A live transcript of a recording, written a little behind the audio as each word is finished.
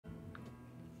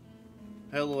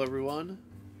Hello everyone,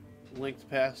 Link's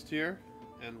Past here,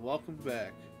 and welcome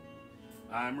back.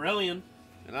 I'm Releon.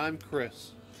 And I'm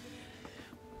Chris.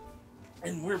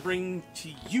 And we're bringing to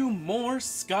you more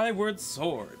Skyward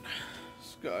Sword.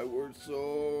 Skyward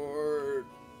Sword!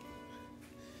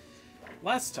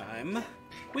 Last time,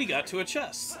 we got to a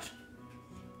chest.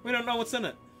 We don't know what's in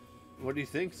it. What do you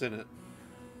think's in it?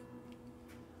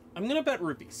 I'm gonna bet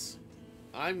rupees.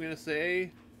 I'm gonna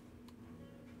say...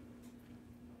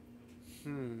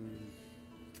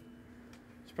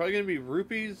 It's probably gonna be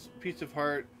rupees, piece of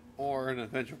heart, or an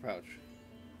adventure pouch.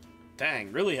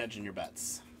 Dang, really hedging your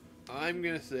bets. I'm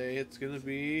gonna say it's gonna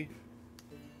be...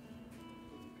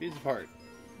 piece of heart.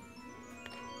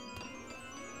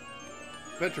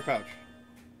 Adventure pouch.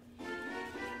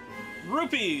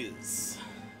 Rupees!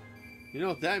 You know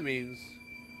what that means?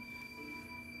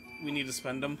 We need to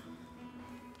spend them.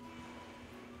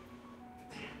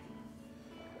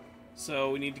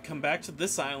 So we need to come back to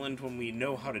this island when we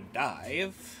know how to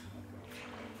dive.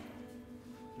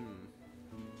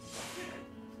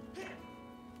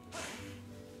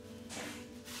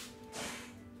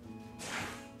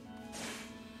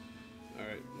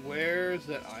 Alright, where's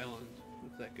that island?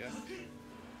 What's that guy?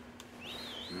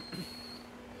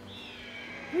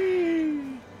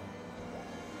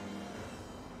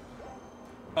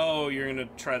 Oh, you're gonna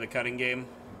try the cutting game?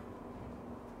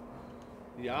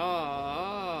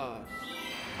 Yeah.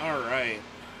 Alright.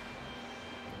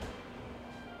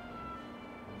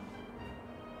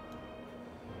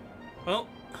 Well,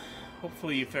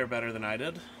 hopefully you fare better than I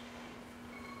did.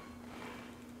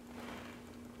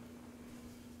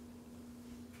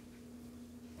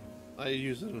 I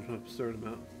use it an absurd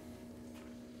amount.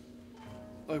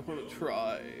 I want to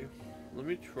try. Let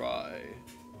me try.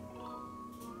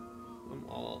 I'm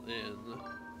all in.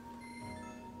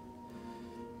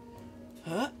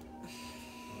 Huh?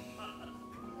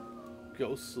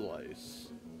 Go slice.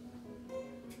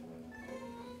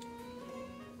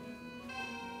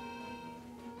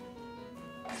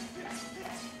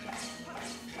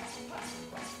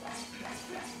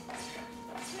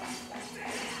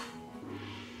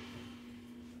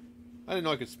 I didn't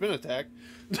know I could spin attack.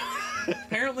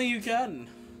 Apparently you can.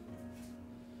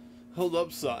 Hold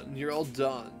up, son. You're all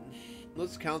done.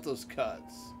 Let's count those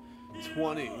cuts.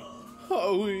 20.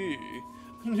 Holy!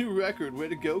 New record. Way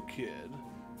to go, kid.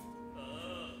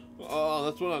 Oh,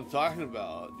 that's what I'm talking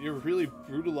about. You really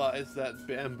brutalized that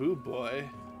bamboo boy.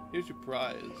 Here's your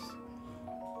prize.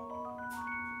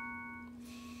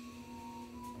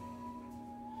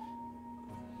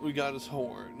 We got his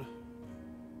horn.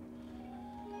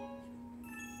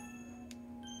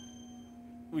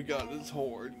 We got his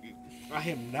horn. I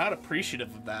am not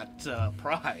appreciative of that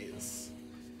prize.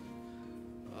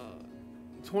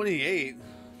 28.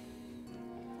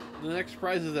 The next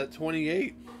prize is at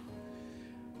 28.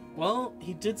 Well,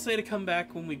 he did say to come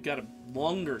back when we've got a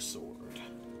longer sword.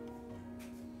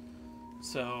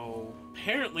 So,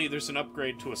 apparently there's an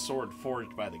upgrade to a sword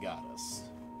forged by the goddess.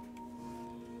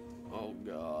 Oh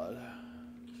god.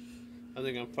 I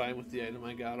think I'm fine with the item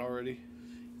I got already.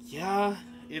 Yeah,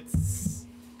 it's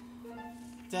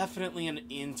definitely an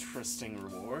interesting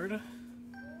reward.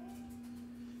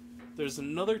 There's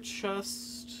another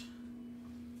chest.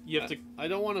 You have to... I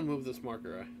don't want to move this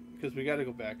marker, because we gotta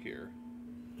go back here.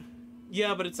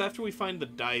 Yeah, but it's after we find the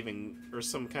diving, or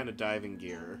some kind of diving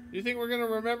gear. You think we're gonna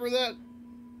remember that?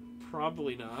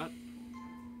 Probably not.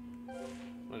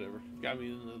 Whatever. Got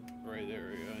me in the right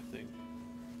area, I think.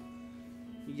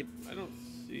 Yep. I don't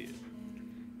see it.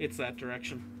 It's that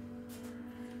direction.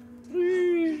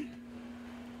 Whee!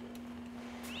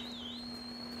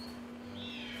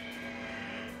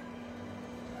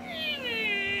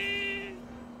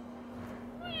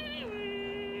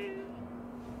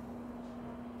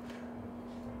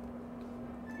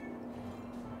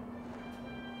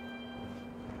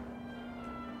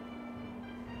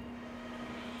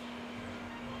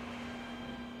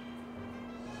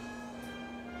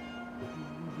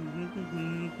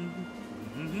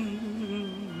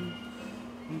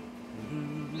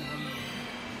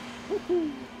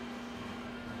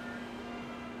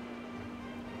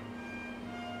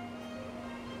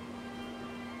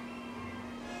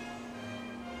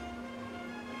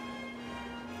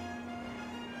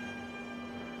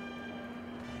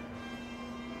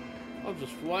 I'll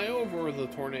just fly over the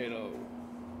tornado.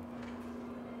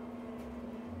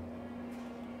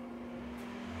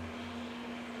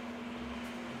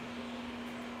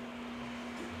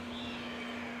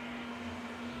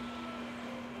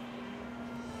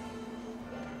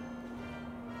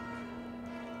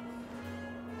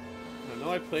 I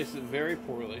know I placed it very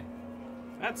poorly.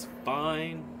 That's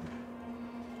fine.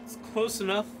 It's close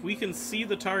enough. We can see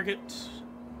the target.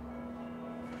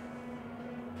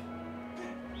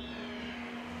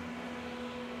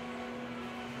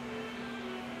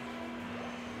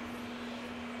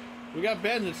 We got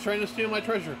bandits trying to steal my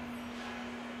treasure.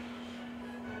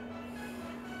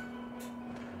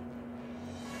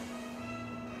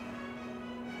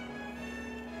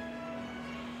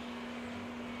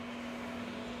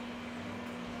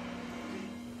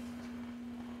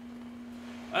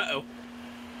 Uh-oh.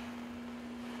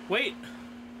 Wait.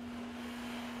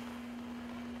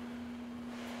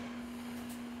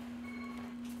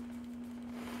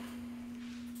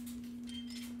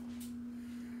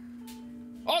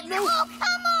 Oh, no! Oh,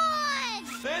 come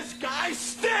on! This guy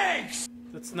stinks!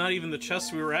 That's not even the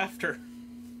chest we were after.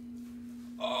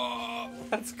 Oh,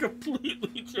 that's a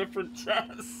completely different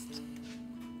chest.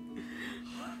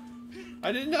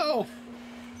 I didn't know.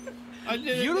 I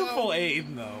didn't Beautiful know.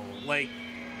 aim, though. Like,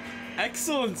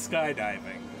 excellent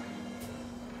skydiving.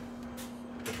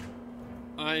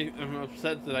 I am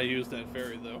upset that I used that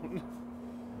fairy, though.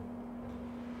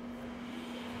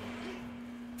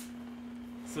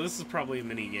 So this is probably a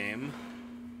mini game.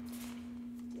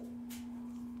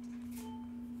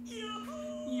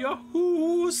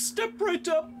 Yahoo! Step right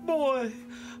up, boy!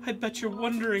 I bet you're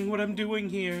wondering what I'm doing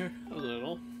here. A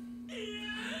little.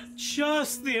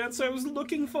 Just the answer I was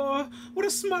looking for. What a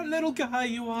smart little guy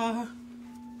you are.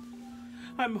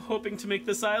 I'm hoping to make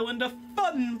this island a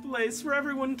fun place where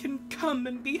everyone can come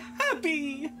and be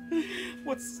happy.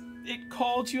 What's it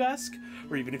called, you ask?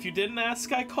 Or even if you didn't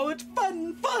ask, I call it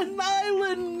Fun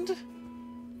Island.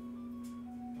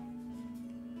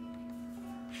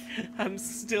 I'm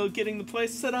still getting the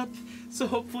place set up, so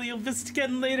hopefully you'll visit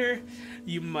again later.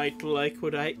 You might like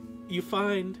what you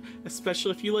find,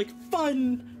 especially if you like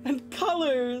fun and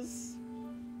colors.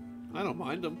 I don't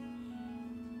mind them.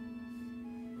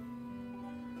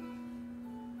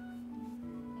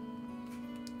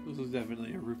 This is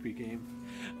definitely a rupee game.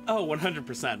 Oh,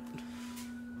 100%.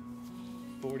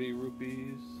 40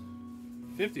 rupees.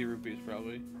 50 rupees,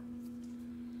 probably.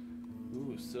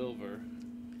 Ooh, silver.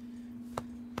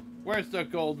 Where's the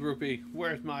gold rupee?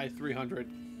 Where's my 300?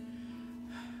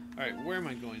 Alright, where am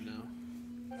I going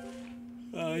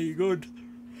now? You're good.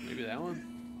 Maybe that one?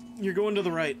 You're going to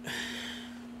the right.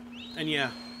 And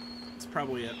yeah, that's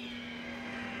probably it.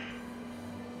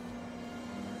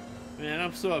 Man,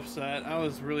 I'm so upset. I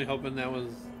was really hoping that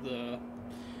was the...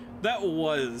 That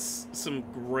was some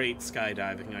great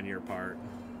skydiving on your part.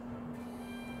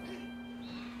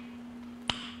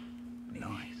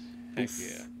 Nice. Heck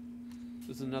yeah.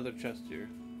 There's another chest here.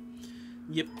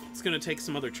 Yep, it's gonna take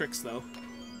some other tricks though.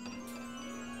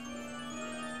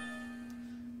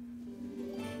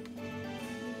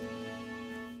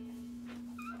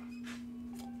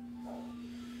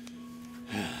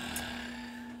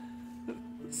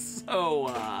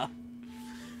 So,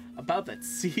 about that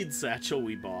seed satchel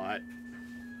we bought.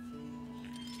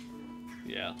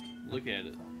 Yeah, look at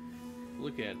it.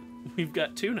 Look at it. We've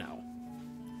got 2 now.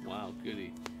 Wow,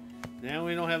 goody. Now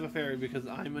we don't have a fairy because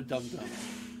I'm a dum-dum.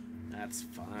 That's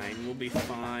fine. We'll be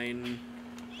fine.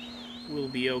 We'll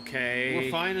be okay.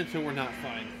 We're fine until we're not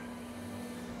fine.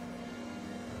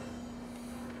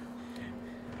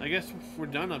 I guess we're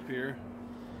done up here.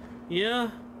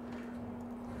 Yeah.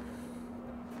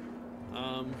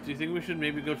 Do you think we should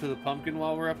maybe go to the pumpkin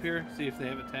while we're up here? See if they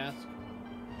have a task?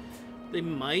 They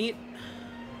might.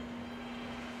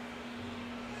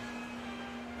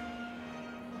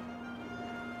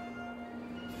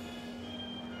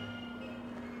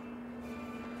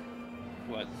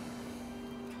 What?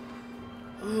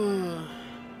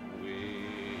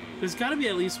 There's got to be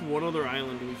at least one other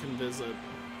island we can visit.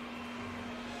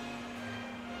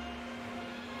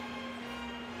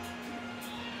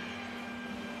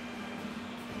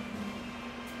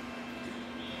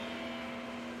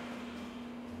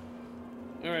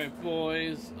 Alright,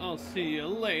 boys. I'll see you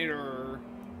later.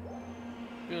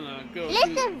 Gonna go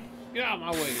Listen. Get out of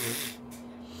my way.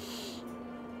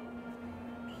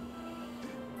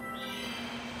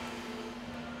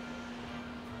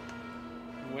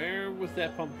 Where was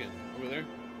that pumpkin? Over there?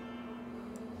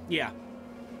 Yeah.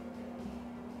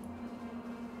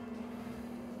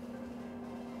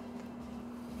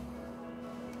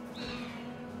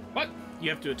 What?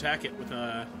 You have to attack it with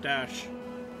a dash,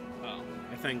 Oh.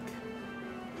 I think.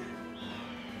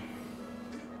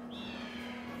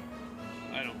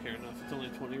 I don't care enough. It's only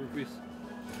 20 rupees.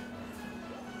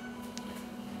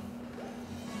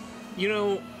 You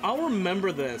know, I'll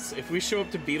remember this if we show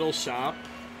up to Beetle's shop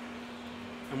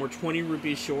and we're 20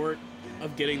 rupees short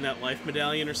of getting that life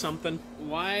medallion or something.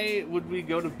 Why would we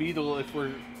go to Beetle if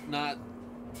we're not...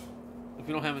 if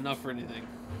we don't have enough for anything?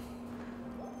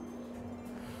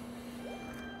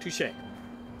 Touche.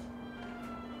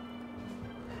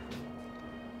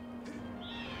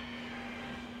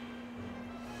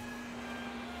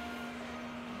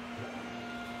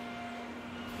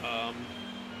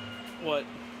 What?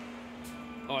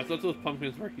 Oh, I thought those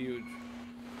pumpkins were huge.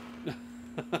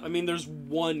 I mean, there's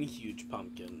one huge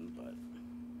pumpkin, but...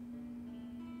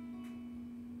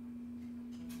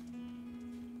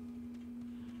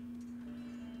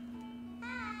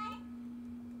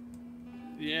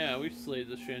 Yeah, we slayed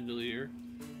the chandelier.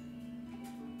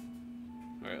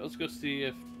 Alright, let's go see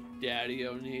if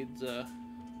Daddy-O needs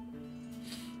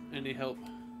any help.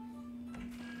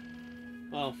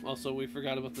 Oh, also we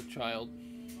forgot about the child.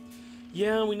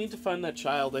 Yeah, we need to find that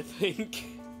child, I think.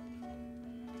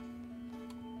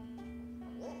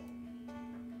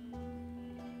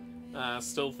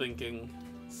 Still thinking.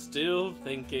 Still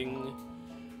thinking.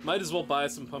 Might as well buy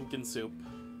some pumpkin soup.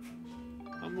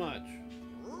 How much?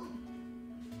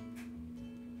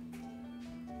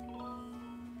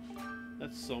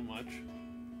 That's so much.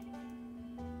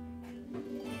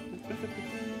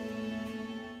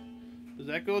 Does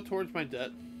that go towards my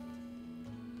debt?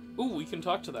 Ooh, we can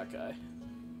talk to that guy.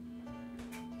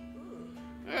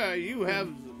 You have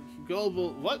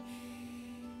gullible... What?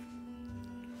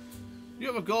 You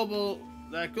have a gullible...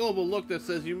 That gullible look that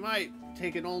says you might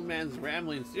take an old man's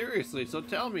rambling seriously. So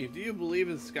tell me, do you believe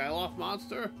in Skyloft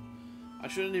monster? I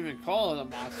shouldn't even call it a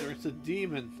monster. It's a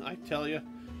demon, I tell you.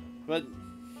 But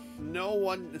no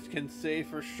one can say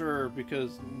for sure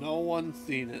because no one's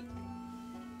seen it.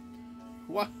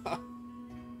 Wow.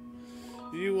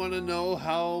 Do you want to know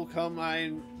how come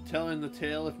I'm telling the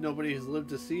tale if nobody has lived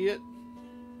to see it?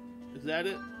 Is that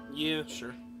it? Yeah,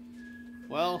 sure.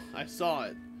 Well, I saw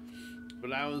it,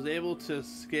 but I was able to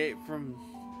escape from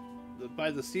by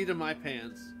the seat of my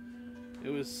pants.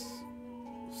 It was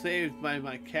saved by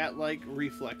my cat-like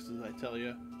reflexes, I tell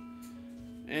you.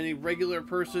 Any regular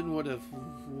person would have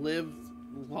lived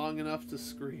long enough to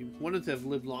scream. Wouldn't have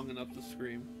lived long enough to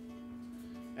scream.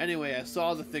 Anyway, I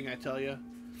saw the thing, I tell you.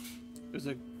 There's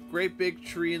a great big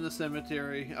tree in the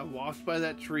cemetery. I walked by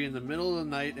that tree in the middle of the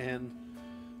night and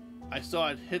I saw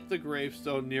it hit the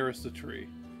gravestone nearest the tree.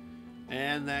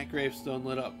 And that gravestone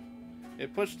lit up.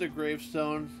 It pushed the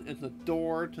gravestone and the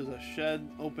door to the shed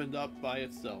opened up by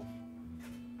itself.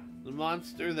 The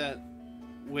monster that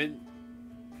went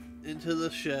into the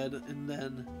shed and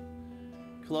then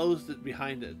closed it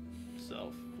behind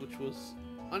itself, which was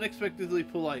unexpectedly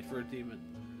polite for a demon.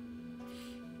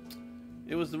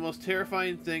 It was the most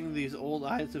terrifying thing these old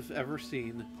eyes have ever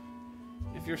seen.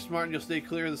 If you're smart, you'll stay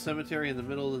clear of the cemetery in the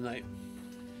middle of the night.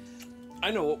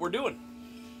 I know what we're doing.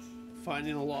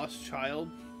 Finding a lost child?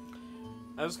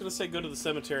 I was gonna say go to the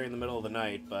cemetery in the middle of the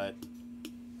night, but...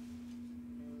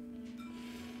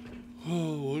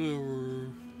 Oh,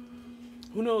 whatever.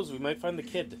 Who knows, we might find the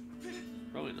kid.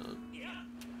 Probably not.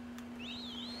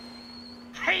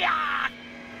 Hiya!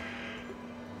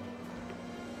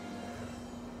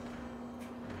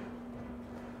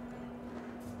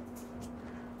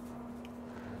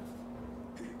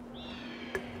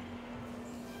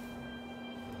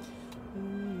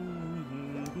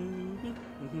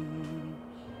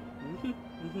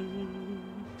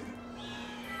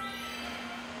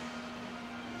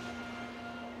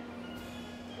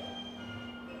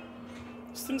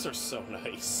 These things are so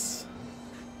nice.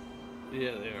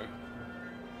 Yeah, they are.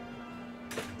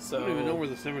 So... I don't even know where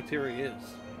the cemetery is.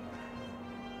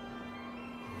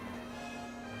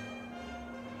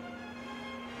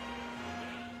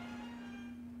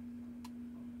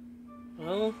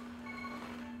 Well...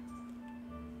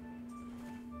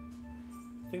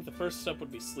 I think the first step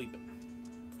would be sleeping.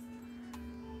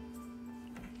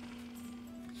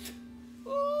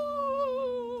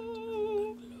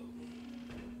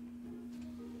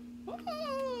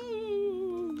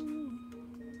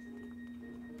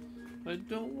 I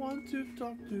don't want to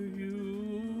talk to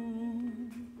you.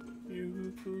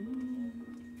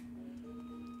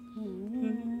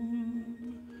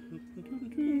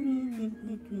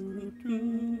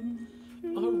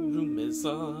 Our room is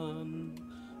on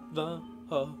the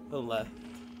left.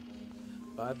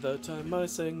 By the time I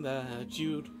sang that,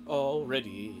 you'd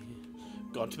already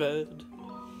gone to bed.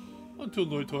 Until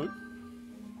nighttime.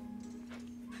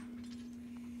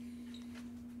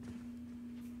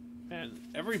 And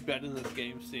every bed in this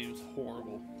game seems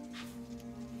horrible.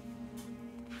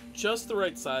 Just the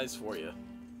right size for you.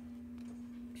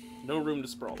 No room to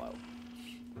sprawl out.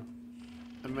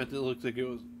 I meant it looked like it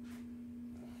was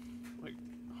like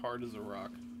hard as a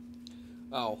rock.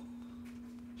 Oh.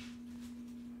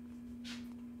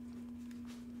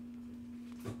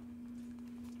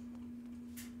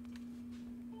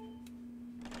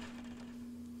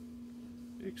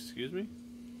 Hey Excuse me?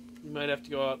 You might have to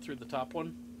go out through the top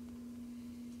one.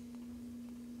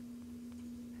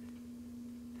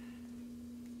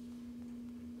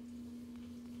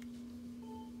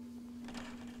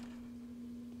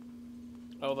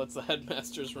 Oh, that's the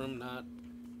headmaster's room, not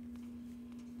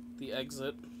the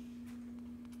exit.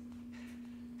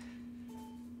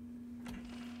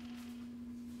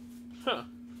 Huh.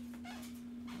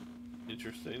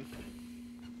 Interesting.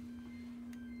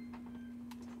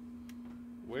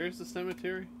 Where's the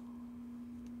cemetery?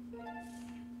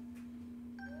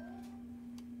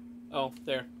 Oh,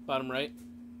 there. Bottom right.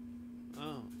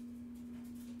 Oh.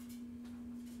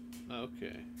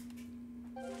 Okay.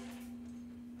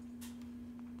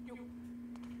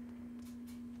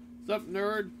 What's up,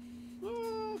 nerd?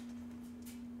 Ah,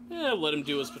 Yeah, let him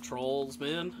do his patrols,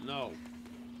 man. no.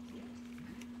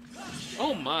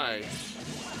 Oh my.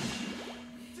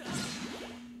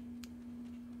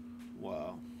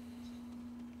 Wow.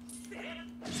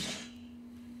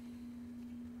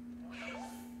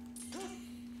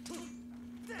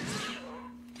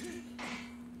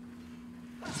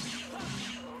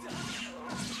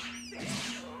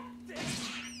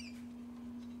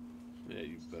 Yeah,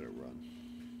 you better run.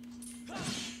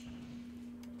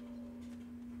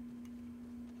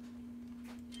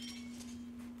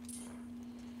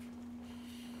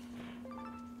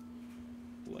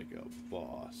 Like a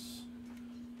boss.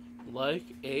 Like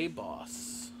a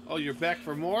boss. Oh, you're back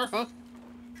for more, huh?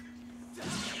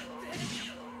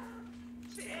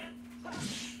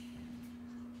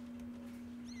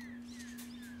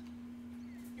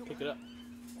 Pick it up.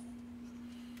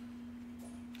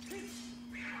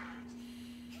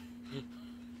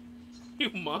 You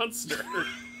monster.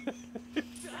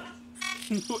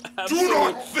 You Do absolute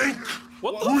not think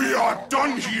What the we are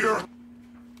done here!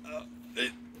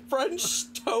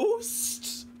 French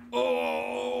toast?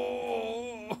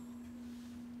 Oh!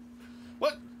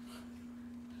 What?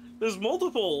 There's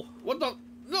multiple. What the?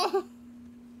 No!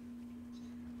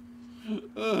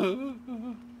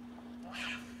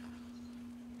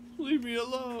 Leave me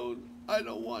alone. I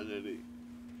don't want any.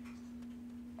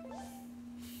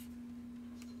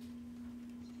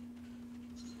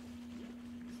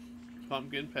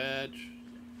 Pumpkin patch.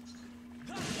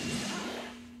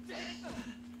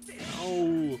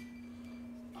 Oh.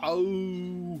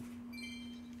 Oh.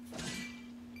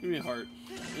 Give me a heart.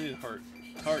 I need a heart.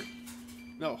 Heart.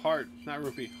 No, heart. Not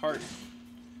rupee. Heart.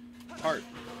 Heart.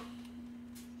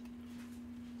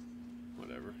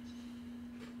 Whatever.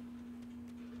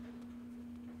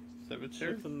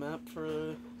 Cemetery? Check the map for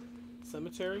a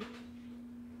cemetery.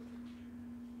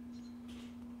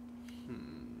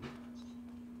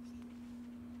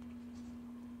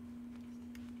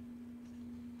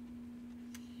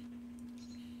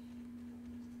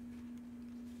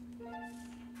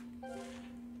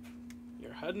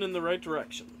 You're heading in the right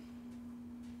direction.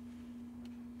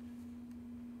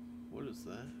 What is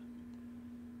that?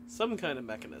 Some kind of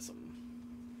mechanism.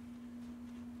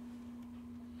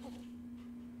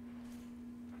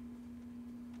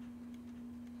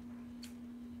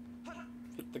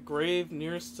 Hit the grave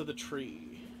nearest to the tree.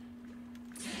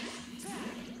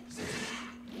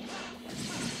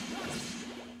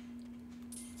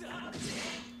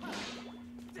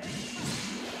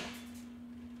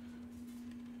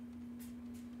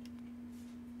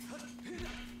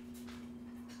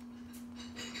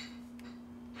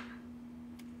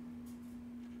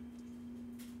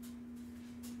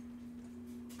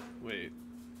 Wait.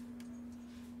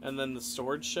 And then the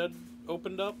storage shed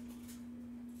opened up.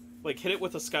 Like, hit it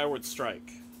with a Skyward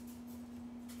Strike.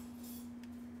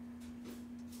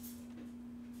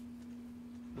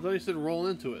 I thought you said roll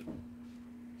into it.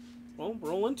 Well,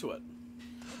 roll into it.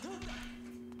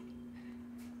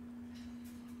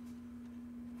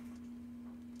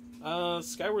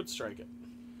 Skyward Strike it.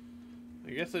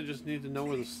 I guess I just need to know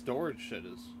where the storage shed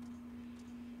is.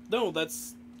 No,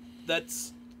 that's...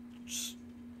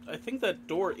 I think that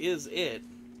door is it.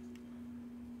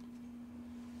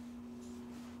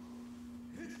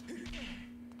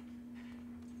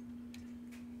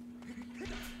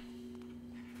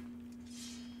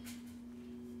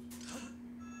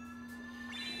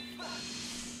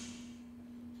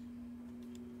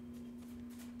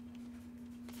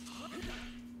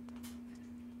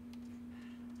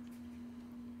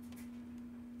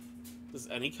 Does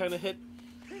any kind of hit?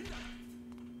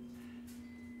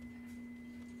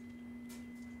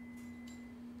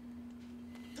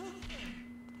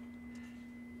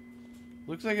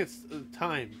 Looks like it's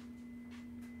time.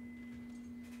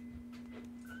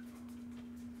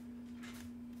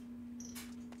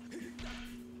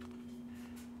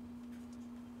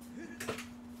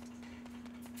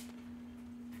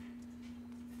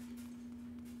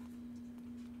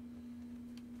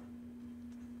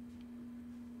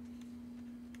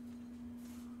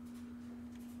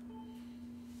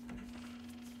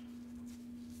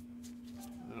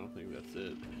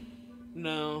 that's it.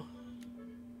 No.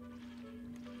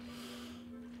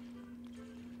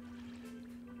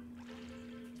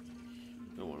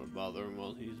 Don't want to bother him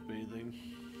while he's bathing.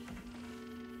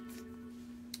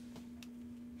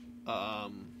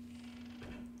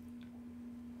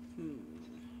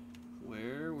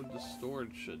 Where would the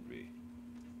storage should be?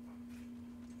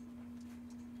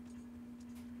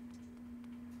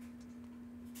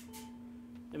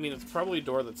 I mean, it's probably a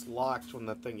door that's locked when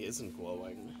that thing isn't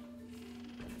glowing.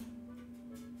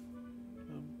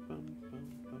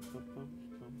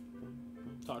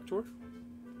 Talk to her?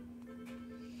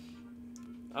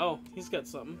 Oh, he's got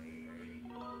something.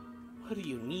 What do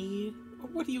you need?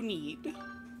 What do you need?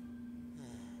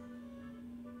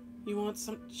 You want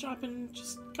some shopping?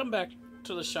 Just come back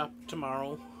to the shop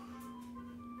tomorrow.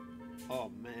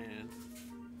 Oh man.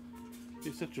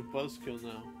 He's such a buzzkill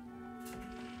now.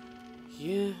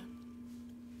 Yeah.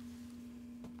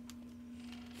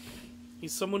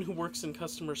 He's someone who works in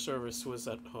customer service who is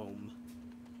at home.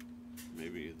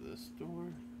 Maybe this door?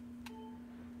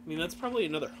 I mean, that's probably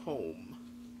another home.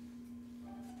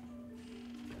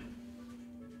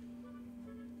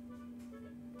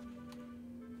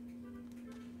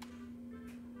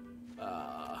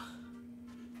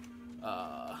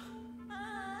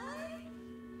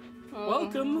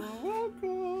 Welcome.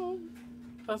 Welcome.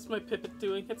 How's my Pipit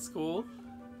doing at school?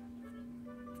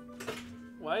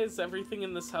 Why is everything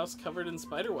in this house covered in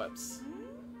spiderwebs?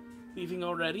 Leaving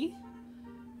already?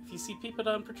 If you see Pipit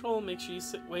on patrol, make sure you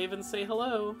wave and say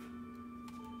hello.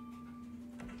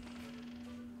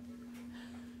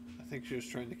 I think she was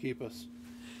trying to keep us.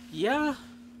 Yeah.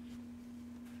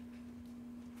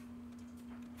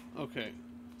 Okay.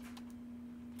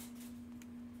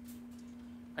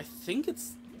 I think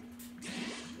it's...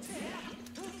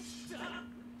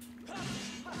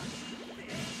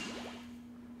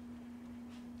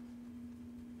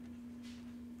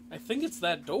 I think it's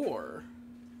that door.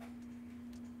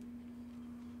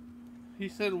 He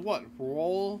said what?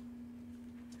 Roll?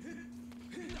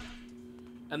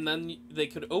 And then they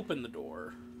could open the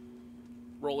door.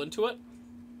 Roll into it.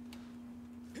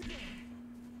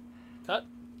 Cut.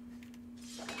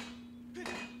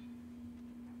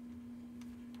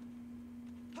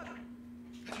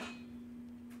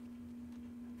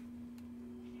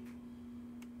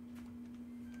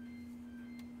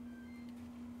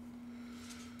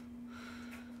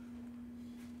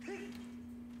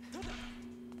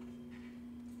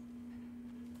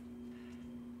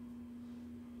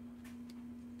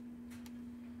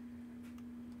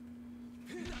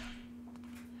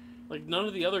 Like, none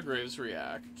of the other graves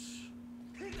react.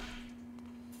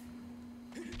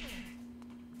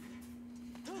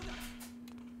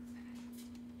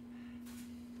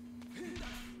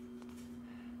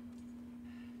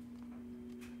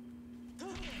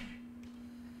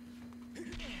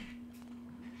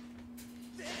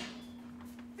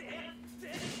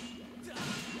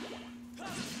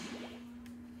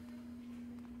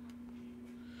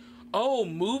 Oh,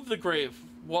 move the grave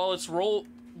while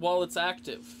it's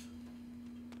active.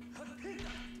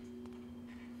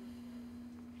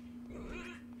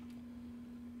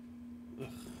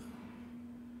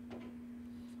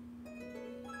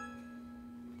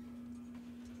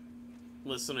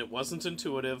 Listen, it wasn't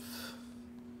intuitive.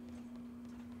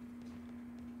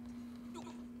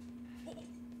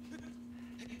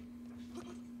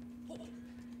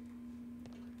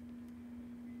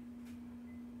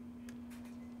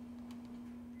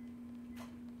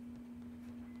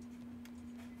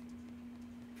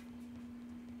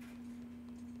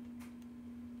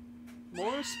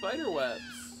 More spider webs.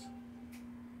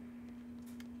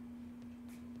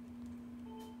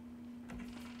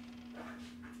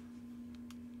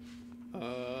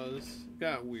 This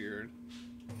got weird.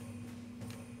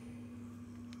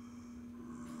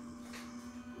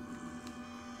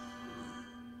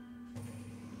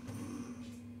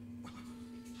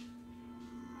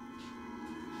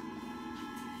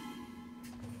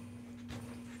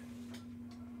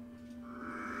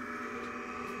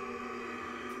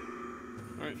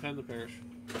 Alright, time to perish.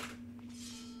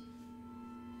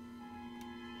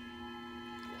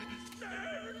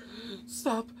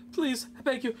 Stop, please, I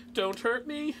beg you, don't hurt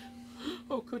me.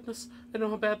 Oh goodness, I know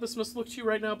how bad this must look to you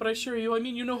right now, but I assure you, I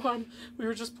mean you no harm. We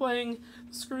were just playing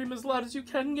the Scream as Loud as You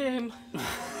Can game.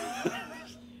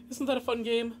 Isn't that a fun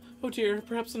game? Oh dear,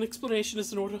 perhaps an explanation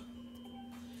is in order.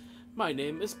 My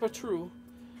name is Batru.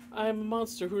 I am a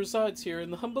monster who resides here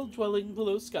in the humble dwelling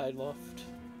below Skyloft.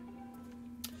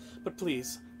 But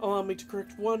please, allow me to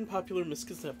correct one popular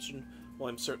misconception. While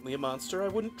I'm certainly a monster, I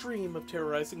wouldn't dream of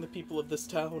terrorizing the people of this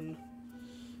town.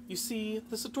 You see,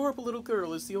 this adorable little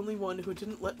girl is the only one who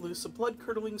didn't let loose a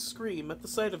blood-curdling scream at the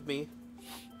sight of me.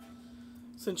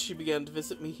 Since she began to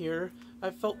visit me here,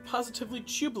 I've felt positively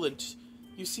jubilant.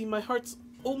 You see, my heart's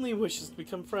only wish is to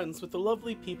become friends with the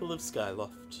lovely people of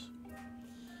Skyloft.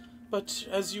 But,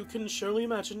 as you can surely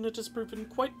imagine, it has proven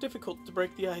quite difficult to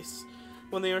break the ice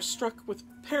when they are struck with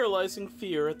paralyzing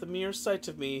fear at the mere sight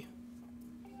of me.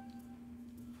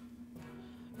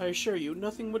 I assure you,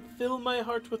 nothing would fill my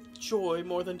heart with joy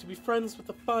more than to be friends with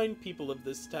the fine people of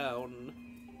this town.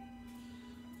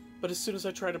 But as soon as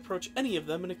I try to approach any of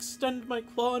them and extend my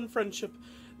claw in friendship,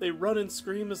 they run and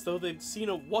scream as though they'd seen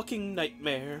a walking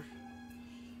nightmare.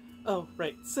 Oh,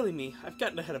 right, silly me, I've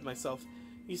gotten ahead of myself.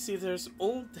 You see, there's an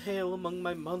old tale among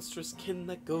my monstrous kin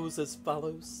that goes as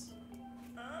follows.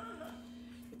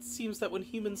 It seems that when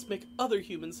humans make other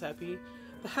humans happy,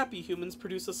 the happy humans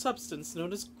produce a substance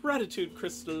known as gratitude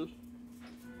crystal.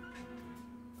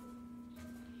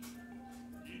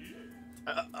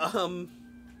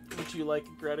 Would you like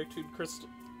a gratitude crystal,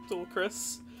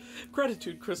 Chris?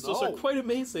 Gratitude crystals are quite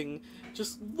amazing.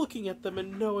 Just looking at them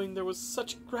and knowing there was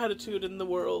such gratitude in the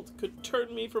world could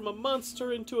turn me from a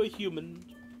monster into a human.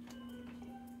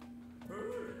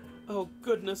 Oh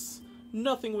goodness,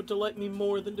 nothing would delight me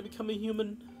more than to become a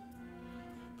human.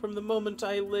 From the moment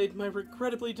I laid my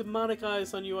regrettably demonic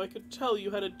eyes on you, I could tell you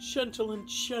had a gentle and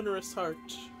generous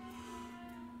heart.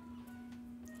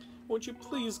 Won't you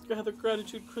please gather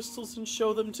gratitude crystals and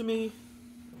show them to me?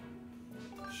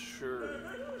 Sure.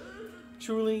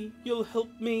 Truly, you'll help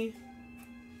me?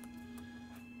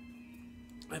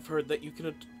 I've heard that you can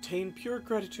obtain pure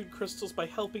gratitude crystals by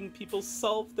helping people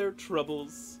solve their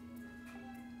troubles.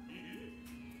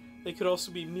 They could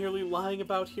also be merely lying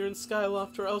about here in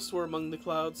Skyloft or elsewhere among the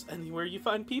clouds, anywhere you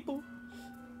find people.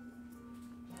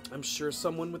 I'm sure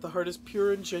someone with a heart as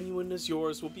pure and genuine as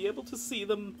yours will be able to see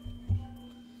them.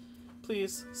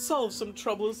 Please, solve some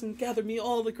troubles and gather me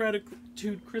all the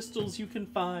gratitude crystals you can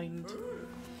find.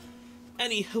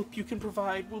 Any help you can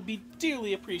provide will be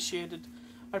dearly appreciated.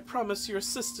 I promise your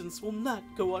assistance will not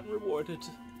go unrewarded.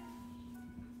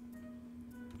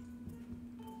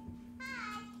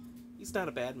 He's not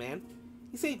a bad man.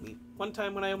 He saved me one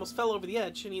time when I almost fell over the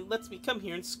edge, and he lets me come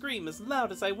here and scream as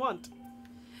loud as I want.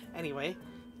 Anyway,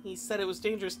 he said it was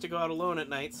dangerous to go out alone at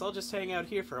night, so I'll just hang out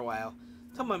here for a while.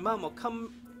 Tell my mom I'll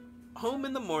come home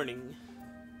in the morning.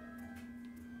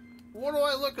 What do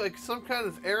I look like? Some kind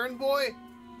of errand boy?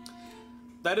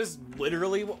 That is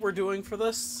literally what we're doing for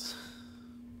this.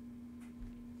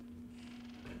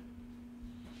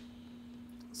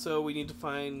 So we need to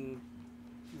find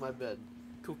My bed.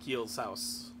 Kukiel's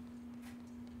house.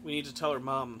 We need to tell her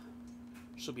mom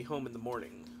she'll be home in the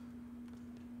morning.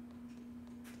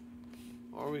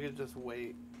 Or we could just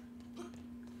wait.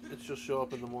 And she'll show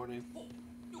up in the morning.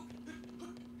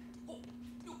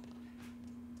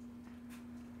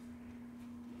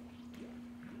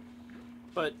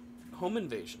 But home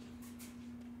invasion.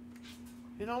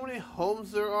 You know how many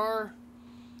homes there are?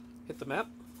 Hit the map.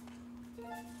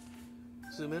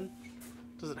 Zoom in.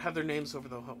 Does it have their names over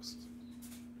the hosts?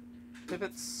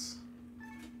 Pivots.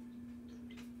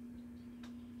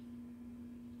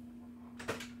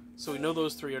 So we know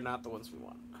those three are not the ones we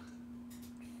want.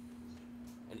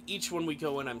 And each one we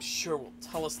go in, I'm sure will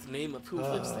tell us the name of who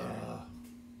lives there.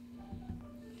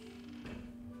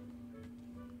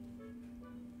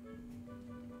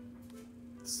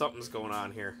 Something's going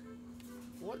on here.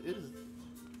 What is it?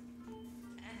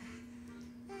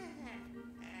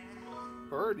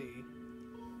 Birdie.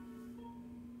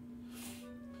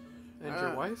 And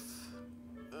your wife?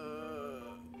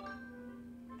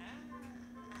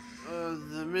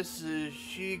 The missus,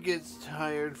 she gets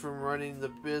tired from running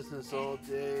the business all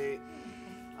day.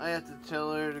 I have to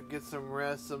tell her to get some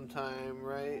rest sometime,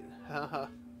 right? Haha.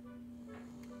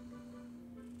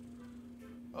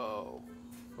 Oh.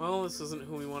 Well, this isn't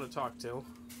who we want to talk to.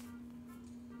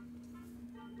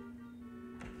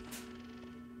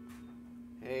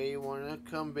 Hey, you wanna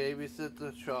come babysit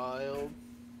the child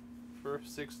for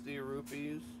 60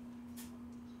 rupees?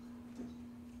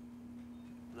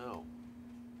 No.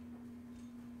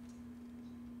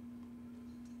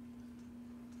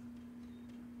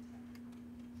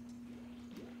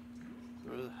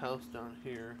 There's a house down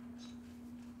here.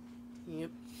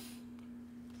 Yep.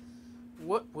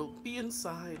 What will be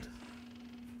inside?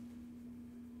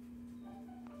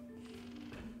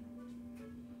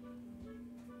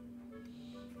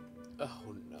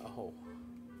 Oh no.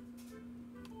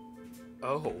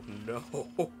 Oh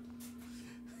no.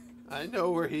 I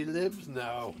know where he lives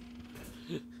now.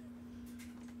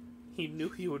 He knew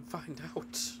he would find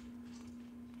out.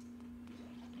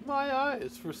 My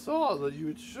eyes foresaw that you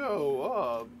would show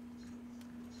up.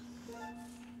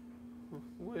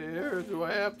 Where do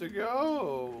I have to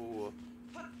go?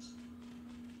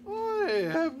 I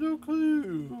have no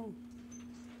clue.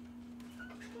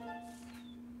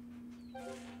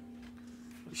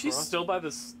 Is she still by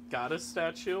this goddess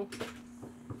statue?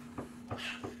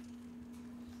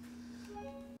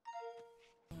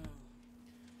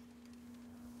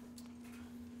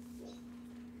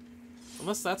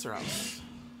 Unless that's her house.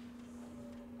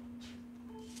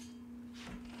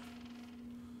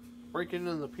 Breaking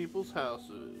into people's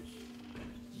houses.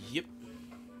 Yep.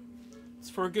 It's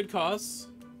for a good cause,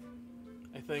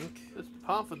 I think. It's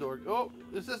Pompadour. Oh,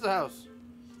 this is the house.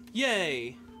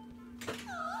 Yay!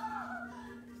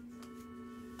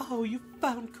 Oh, you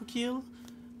found Kukil?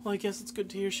 Well, I guess it's good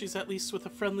to hear she's at least with a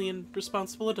friendly and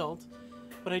responsible adult.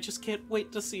 But I just can't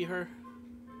wait to see her.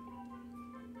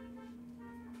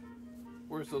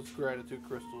 Where's those gratitude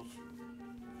crystals?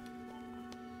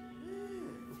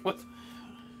 What?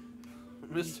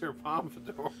 Mr.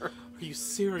 Pompadour. Are you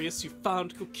serious? You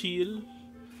found Kukil?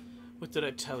 What did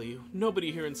I tell you?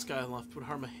 Nobody here in Skyloft would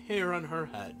harm a hair on her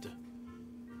head.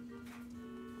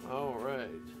 Alright.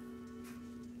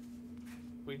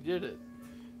 We did it.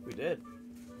 We did.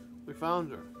 We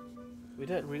found her. We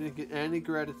did. We didn't get any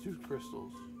gratitude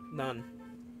crystals. None.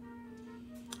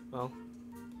 Well,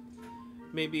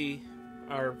 maybe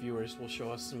our viewers will show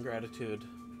us some gratitude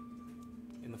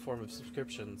in the form of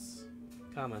subscriptions,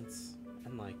 comments,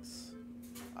 and likes.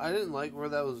 I didn't like where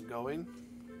that was going.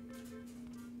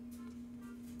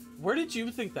 Where did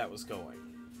you think that was going?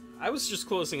 I was just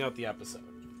closing out the episode.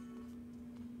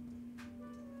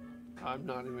 I'm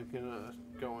not even gonna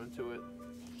go into it.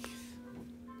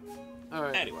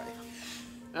 Alright.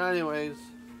 Anyways.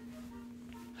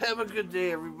 Have a good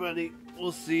day, everybody.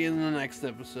 We'll see you in the next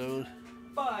episode.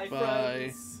 Bye,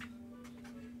 Bye. friends.